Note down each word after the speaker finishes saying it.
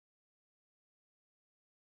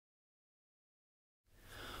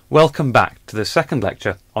Welcome back to the second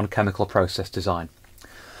lecture on chemical process design.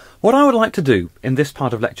 What I would like to do in this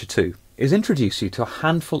part of lecture 2 is introduce you to a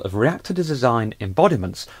handful of reactor design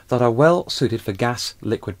embodiments that are well suited for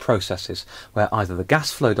gas-liquid processes, where either the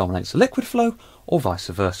gas flow dominates the liquid flow or vice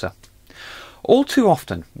versa. All too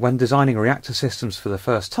often, when designing reactor systems for the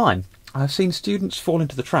first time, I have seen students fall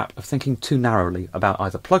into the trap of thinking too narrowly about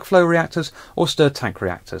either plug flow reactors or stirred tank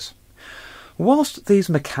reactors. Whilst these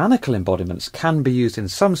mechanical embodiments can be used in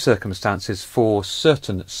some circumstances for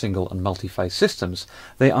certain single and multi-phase systems,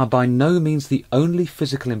 they are by no means the only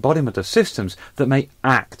physical embodiment of systems that may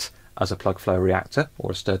act as a plug flow reactor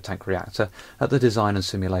or a stirred tank reactor at the design and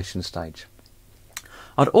simulation stage.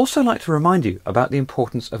 I'd also like to remind you about the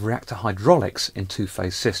importance of reactor hydraulics in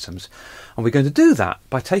two-phase systems, and we're going to do that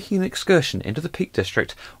by taking an excursion into the Peak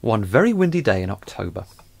District one very windy day in October.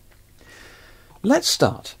 Let's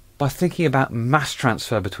start by thinking about mass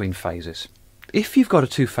transfer between phases. If you've got a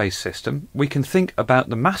two-phase system, we can think about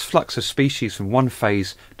the mass flux of species from one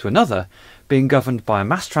phase to another being governed by a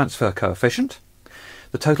mass transfer coefficient,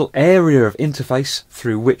 the total area of interface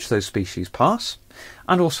through which those species pass,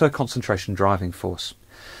 and also a concentration driving force.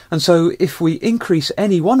 And so if we increase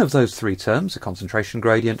any one of those three terms, the concentration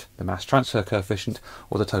gradient, the mass transfer coefficient,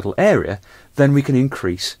 or the total area, then we can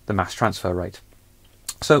increase the mass transfer rate.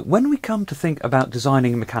 So when we come to think about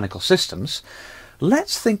designing mechanical systems,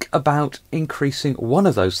 let's think about increasing one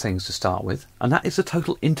of those things to start with, and that is the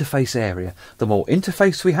total interface area. The more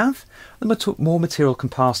interface we have, the more material can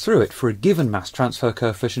pass through it for a given mass transfer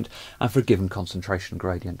coefficient and for a given concentration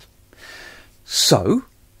gradient. So,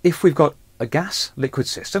 if we've got a gas-liquid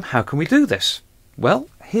system, how can we do this? Well,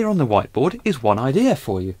 here on the whiteboard is one idea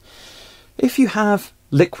for you. If you have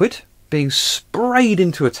liquid being sprayed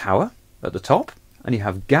into a tower at the top, and you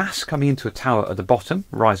have gas coming into a tower at the bottom,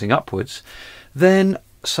 rising upwards, then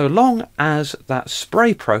so long as that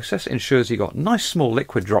spray process ensures you've got nice small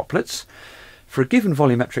liquid droplets, for a given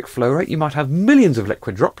volumetric flow rate you might have millions of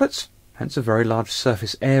liquid droplets, hence a very large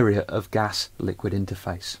surface area of gas-liquid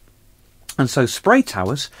interface. And so spray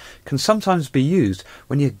towers can sometimes be used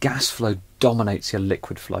when your gas flow dominates your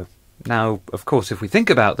liquid flow. Now, of course, if we think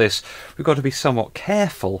about this, we've got to be somewhat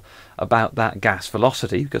careful about that gas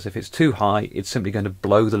velocity, because if it's too high, it's simply going to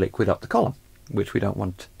blow the liquid up the column, which we don't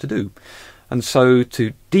want to do. And so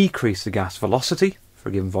to decrease the gas velocity for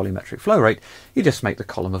a given volumetric flow rate, you just make the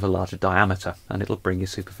column of a larger diameter, and it'll bring your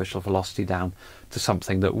superficial velocity down to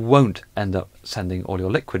something that won't end up sending all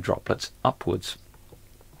your liquid droplets upwards.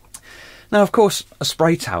 Now, of course, a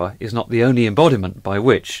spray tower is not the only embodiment by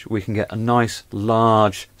which we can get a nice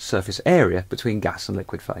large surface area between gas and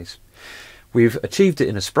liquid phase. We've achieved it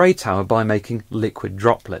in a spray tower by making liquid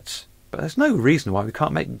droplets, but there's no reason why we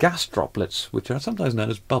can't make gas droplets, which are sometimes known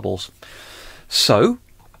as bubbles. So,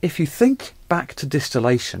 if you think back to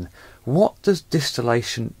distillation, what does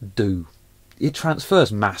distillation do? It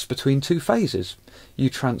transfers mass between two phases. You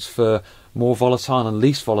transfer more volatile and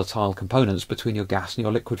least volatile components between your gas and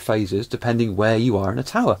your liquid phases depending where you are in a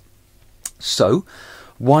tower. So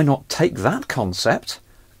why not take that concept,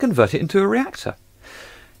 convert it into a reactor?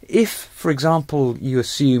 If, for example, you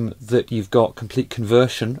assume that you've got complete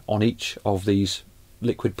conversion on each of these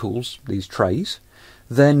liquid pools, these trays,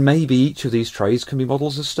 then maybe each of these trays can be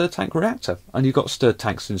models of a stirred tank reactor, and you've got stirred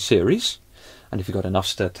tanks in series, and if you've got enough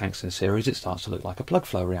stirred tanks in series it starts to look like a plug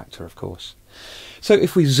flow reactor, of course. So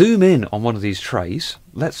if we zoom in on one of these trays,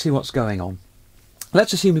 let's see what's going on.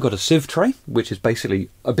 Let's assume we've got a sieve tray, which is basically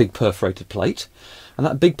a big perforated plate, and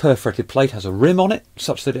that big perforated plate has a rim on it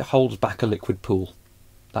such that it holds back a liquid pool.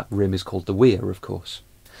 That rim is called the weir, of course.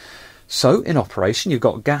 So in operation you've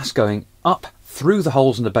got gas going up through the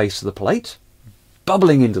holes in the base of the plate,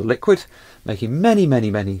 bubbling into the liquid, making many, many,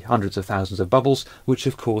 many hundreds of thousands of bubbles, which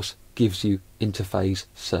of course gives you interphase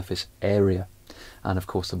surface area. And of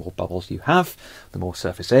course the more bubbles you have, the more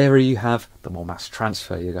surface area you have, the more mass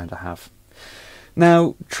transfer you're going to have.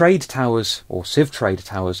 Now, trade towers or sieve trade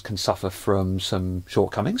towers can suffer from some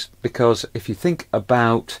shortcomings, because if you think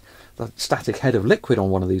about the static head of liquid on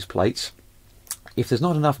one of these plates, if there's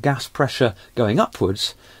not enough gas pressure going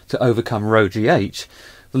upwards to overcome rho GH,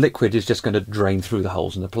 the liquid is just going to drain through the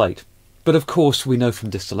holes in the plate. But of course we know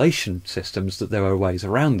from distillation systems that there are ways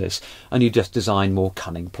around this, and you just design more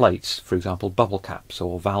cunning plates, for example bubble caps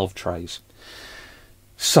or valve trays.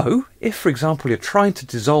 So if, for example, you're trying to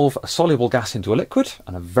dissolve a soluble gas into a liquid,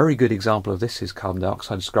 and a very good example of this is carbon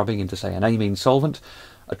dioxide scrubbing into, say, an amine solvent,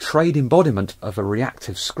 a trade embodiment of a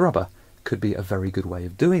reactive scrubber could be a very good way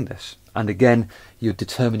of doing this. And again, you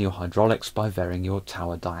determine your hydraulics by varying your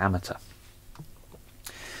tower diameter.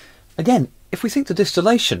 Again, if we think to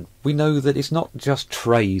distillation, we know that it's not just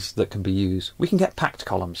trays that can be used. We can get packed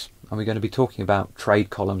columns, and we're going to be talking about trade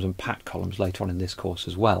columns and packed columns later on in this course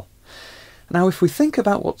as well. Now, if we think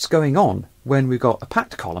about what's going on when we've got a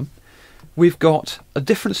packed column, we've got a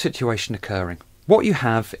different situation occurring. What you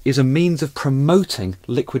have is a means of promoting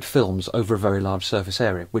liquid films over a very large surface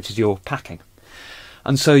area, which is your packing.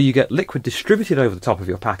 And so you get liquid distributed over the top of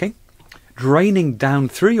your packing, draining down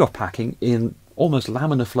through your packing in almost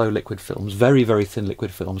laminar flow liquid films, very, very thin liquid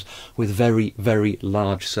films with very, very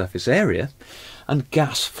large surface area, and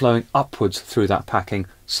gas flowing upwards through that packing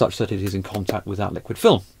such that it is in contact with that liquid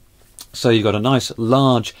film. So you've got a nice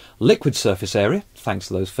large liquid surface area thanks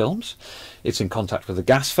to those films. It's in contact with the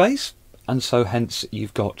gas phase, and so hence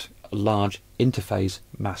you've got a large interphase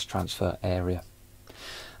mass transfer area.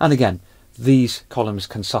 And again, these columns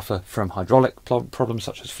can suffer from hydraulic problems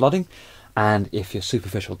such as flooding, and if your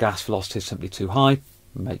superficial gas velocity is simply too high,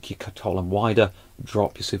 make your column wider,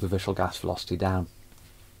 drop your superficial gas velocity down.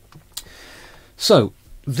 So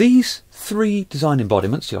these three design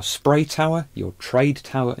embodiments, your spray tower, your trade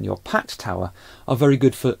tower and your packed tower, are very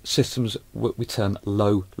good for systems what we term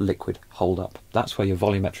low liquid hold-up. That's where your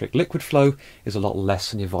volumetric liquid flow is a lot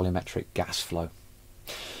less than your volumetric gas flow.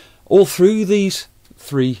 All through these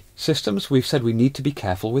three systems, we've said we need to be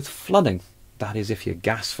careful with flooding. That is, if your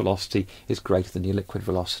gas velocity is greater than your liquid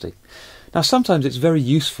velocity. Now, sometimes it's very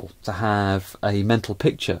useful to have a mental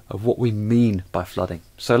picture of what we mean by flooding.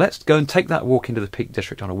 So let's go and take that walk into the Peak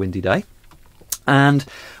District on a windy day. And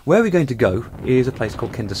where we're going to go is a place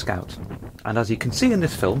called Kinder Scout. And as you can see in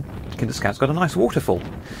this film, Kinder Scout's got a nice waterfall.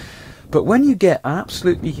 But when you get an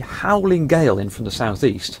absolutely howling gale in from the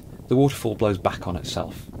southeast, the waterfall blows back on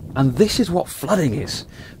itself. And this is what flooding is.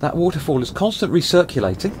 That waterfall is constantly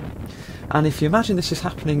recirculating. And if you imagine this is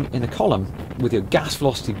happening in a column with your gas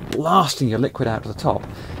velocity blasting your liquid out to the top,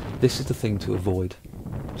 this is the thing to avoid.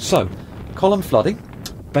 So, column flooding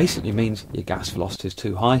basically means your gas velocity is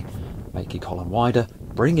too high. Make your column wider,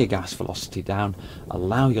 bring your gas velocity down,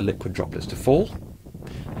 allow your liquid droplets to fall,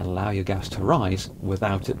 and allow your gas to rise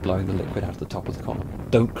without it blowing the liquid out of the top of the column.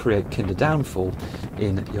 Don't create Kinder downfall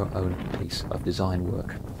in your own piece of design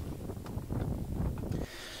work.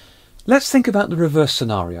 Let's think about the reverse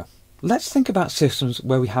scenario. Let's think about systems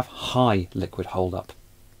where we have high liquid hold-up,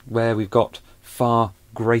 where we've got far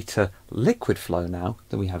greater liquid flow now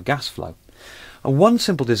than we have gas flow. And one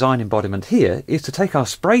simple design embodiment here is to take our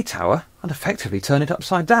spray tower and effectively turn it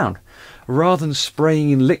upside down. Rather than spraying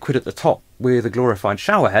in liquid at the top with a glorified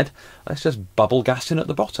shower head, let's just bubble gas in at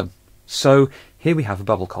the bottom. So here we have a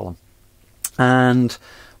bubble column. And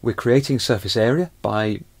we're creating surface area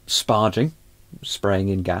by sparging, spraying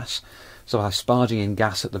in gas. So by sparging in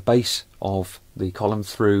gas at the base of the column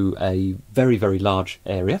through a very, very large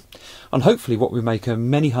area. And hopefully what we make are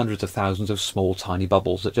many hundreds of thousands of small, tiny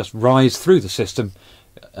bubbles that just rise through the system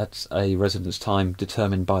at a residence time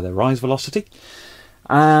determined by their rise velocity.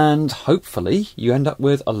 And hopefully you end up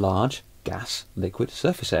with a large gas liquid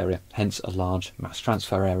surface area, hence a large mass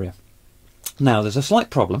transfer area. Now there's a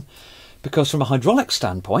slight problem, because from a hydraulic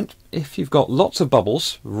standpoint, if you've got lots of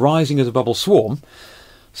bubbles rising as a bubble swarm,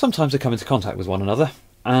 sometimes they come into contact with one another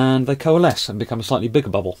and they coalesce and become a slightly bigger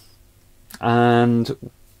bubble. And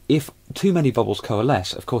if too many bubbles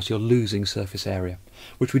coalesce, of course you're losing surface area,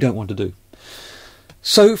 which we don't want to do.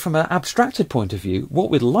 So from an abstracted point of view, what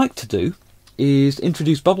we'd like to do is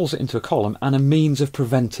introduce bubbles into a column and a means of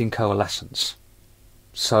preventing coalescence.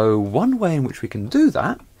 So one way in which we can do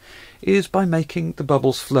that is by making the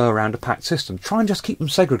bubbles flow around a packed system. Try and just keep them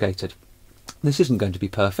segregated. This isn't going to be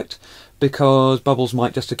perfect because bubbles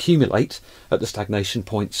might just accumulate at the stagnation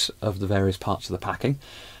points of the various parts of the packing,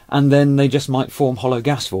 and then they just might form hollow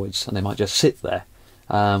gas voids and they might just sit there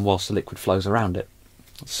whilst the liquid flows around it.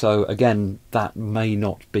 So again, that may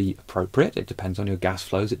not be appropriate. It depends on your gas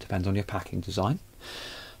flows, it depends on your packing design.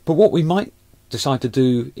 But what we might decide to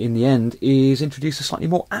do in the end is introduce a slightly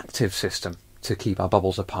more active system to keep our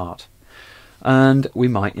bubbles apart. And we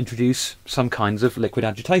might introduce some kinds of liquid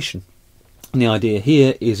agitation. And the idea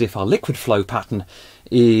here is if our liquid flow pattern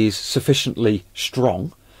is sufficiently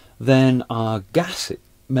strong, then our gas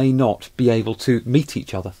may not be able to meet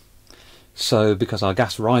each other. So because our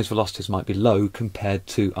gas rise velocities might be low compared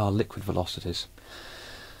to our liquid velocities.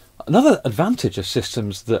 Another advantage of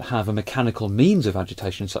systems that have a mechanical means of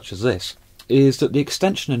agitation such as this is that the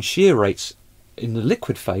extension and shear rates in the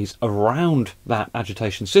liquid phase around that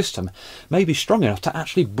agitation system may be strong enough to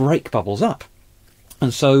actually break bubbles up.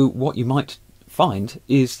 And so what you might find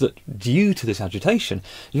is that due to this agitation,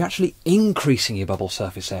 you're actually increasing your bubble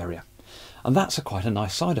surface area. And that's quite a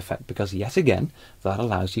nice side effect because yet again, that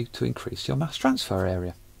allows you to increase your mass transfer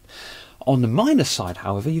area. On the minus side,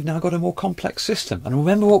 however, you've now got a more complex system. And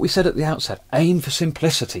remember what we said at the outset, aim for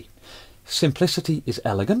simplicity. Simplicity is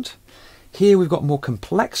elegant. Here we've got more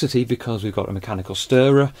complexity because we've got a mechanical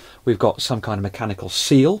stirrer, we've got some kind of mechanical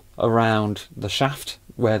seal around the shaft,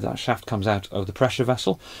 where that shaft comes out of the pressure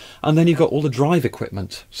vessel, and then you've got all the drive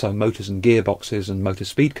equipment, so motors and gearboxes and motor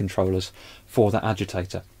speed controllers for that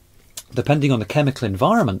agitator. Depending on the chemical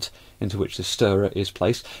environment into which the stirrer is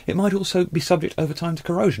placed, it might also be subject over time to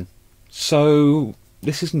corrosion. So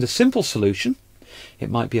this isn't a simple solution. It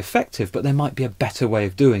might be effective, but there might be a better way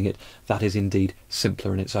of doing it that is indeed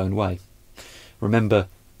simpler in its own way. Remember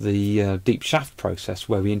the deep shaft process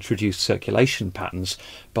where we introduced circulation patterns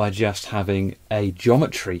by just having a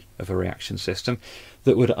geometry of a reaction system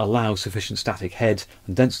that would allow sufficient static head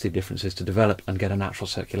and density differences to develop and get a natural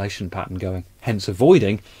circulation pattern going, hence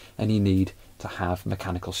avoiding any need to have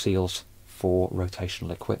mechanical seals for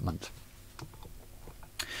rotational equipment.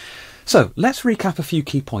 So let's recap a few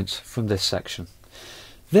key points from this section.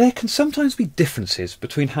 There can sometimes be differences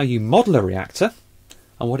between how you model a reactor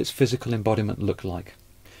and what its physical embodiment looked like.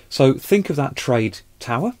 So think of that trade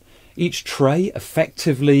tower. Each tray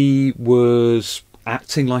effectively was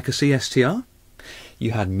acting like a CSTR.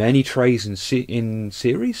 You had many trays in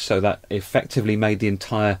series, so that effectively made the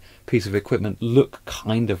entire piece of equipment look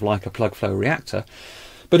kind of like a plug flow reactor.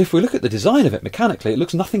 But if we look at the design of it mechanically, it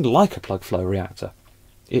looks nothing like a plug flow reactor.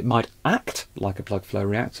 It might act like a plug flow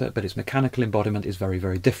reactor, but its mechanical embodiment is very,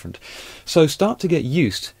 very different. So start to get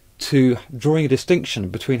used to drawing a distinction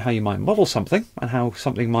between how you might model something and how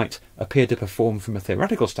something might appear to perform from a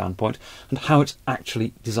theoretical standpoint and how it's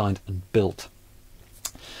actually designed and built.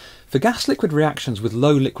 For gas-liquid reactions with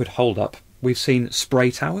low liquid hold-up, we've seen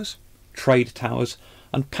spray towers, trade towers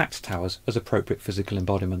and packed towers as appropriate physical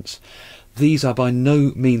embodiments. These are by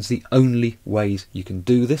no means the only ways you can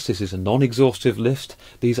do this. This is a non-exhaustive list.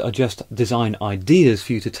 These are just design ideas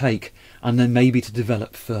for you to take and then maybe to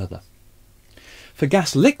develop further. For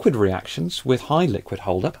gas-liquid reactions with high liquid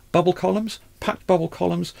hold-up, bubble columns, packed bubble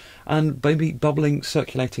columns and maybe bubbling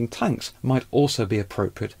circulating tanks might also be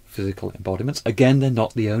appropriate physical embodiments. Again, they're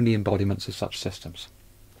not the only embodiments of such systems.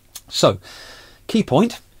 So, key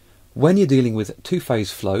point, when you're dealing with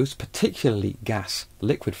two-phase flows, particularly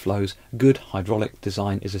gas-liquid flows, good hydraulic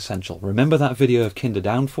design is essential. Remember that video of Kinder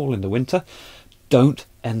downfall in the winter? Don't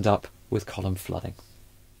end up with column flooding.